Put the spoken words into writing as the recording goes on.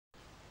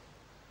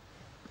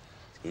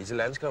I til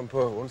landskamp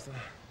på onsdag.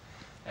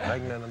 Ja. Er der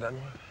ikke en anden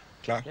Danmark?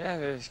 Klar. Ja,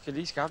 jeg skal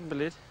lige skaffe en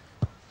billet.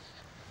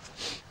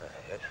 Ja,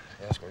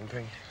 jeg har sgu ingen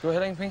penge. Du har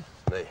heller ingen penge?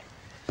 Nej.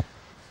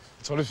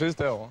 Jeg tror, det er fedt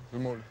derovre ved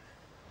målet.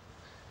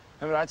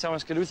 Hvad med dig,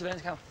 Thomas? Skal du ud til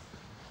landskamp?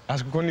 Jeg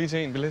skal kun lige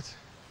til en billet.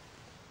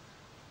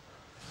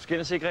 Du skal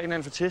ind og se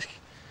Grækenland for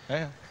tæsk.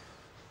 Ja.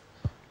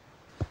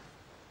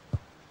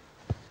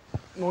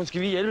 Mogens,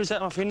 skal vi hjælpe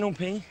sammen at finde nogle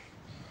penge?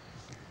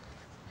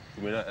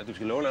 Du mener, at du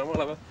skal låne af mig,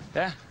 eller hvad?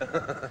 Ja.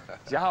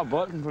 Jeg har jo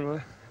bolden på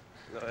noget.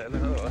 Nå, ja, det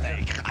har du også.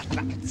 Ikke ret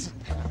langt.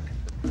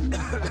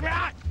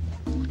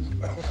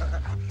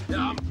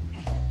 Ja.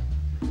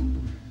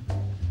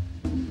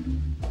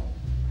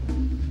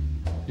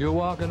 You're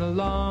walking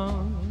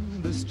along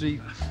the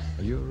street,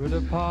 you're at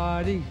a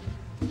party,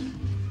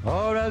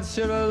 or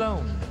else you're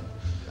alone,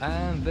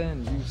 and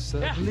then you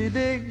suddenly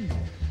dig.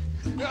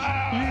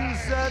 You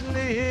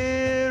suddenly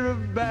hear a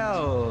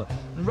bell,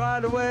 and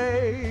right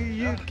away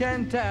you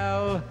can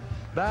tell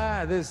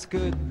that this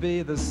could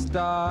be the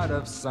start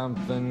of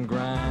something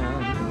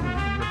grand.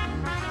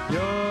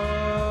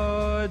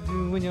 You're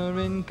doing your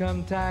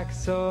income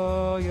tax,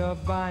 or you're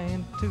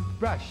buying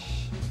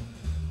toothbrush,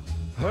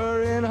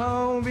 hurrying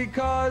home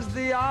because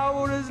the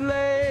hour is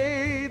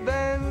late.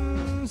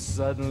 Then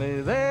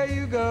suddenly there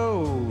you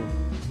go.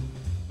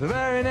 The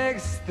very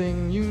next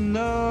thing you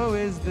know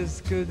is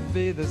this could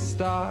be the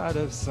start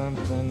of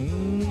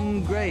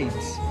something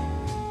great.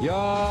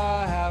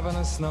 You're having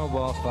a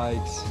snowball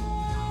fight,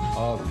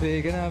 or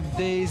picking up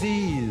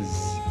daisies,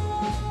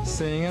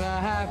 singing a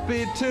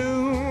happy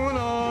tune,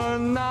 or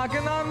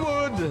knocking on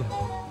wood,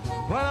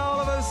 when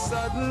all of a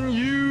sudden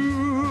you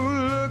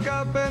look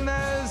up and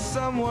there's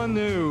someone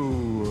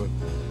new.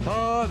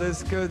 Oh,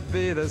 this could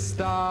be the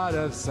start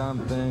of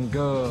something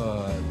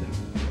good.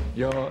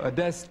 You're a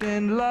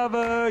destined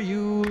lover,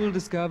 you'll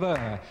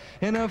discover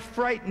in a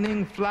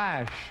frightening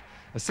flash.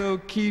 So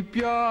keep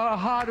your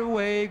heart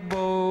awake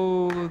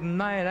both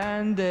night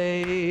and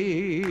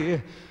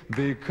day,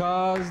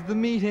 because the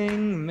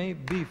meeting may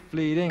be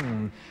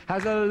fleeting,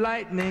 has a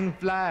lightning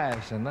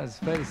flash, and let's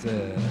face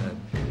it,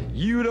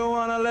 you don't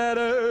want to let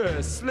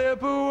her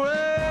slip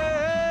away.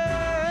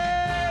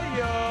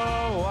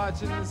 You're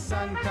watching the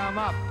sun come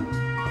up,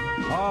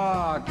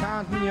 or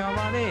counting your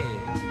money,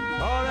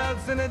 or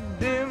else in a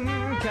dim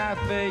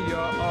cafe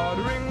you're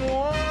ordering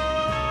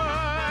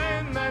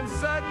wine. Then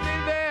suddenly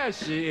there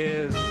she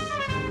is.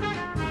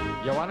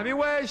 You want to be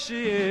where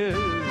she is.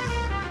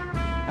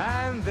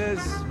 And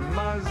this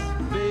must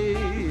be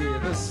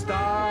the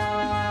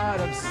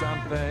start of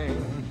something.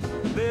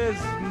 This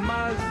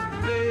must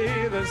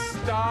be the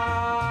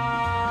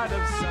start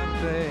of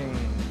something.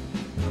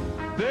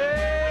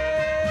 This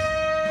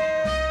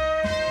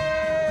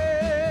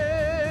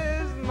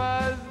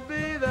must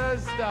be the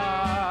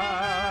start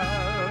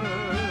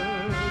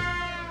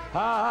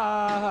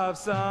of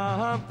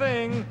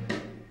something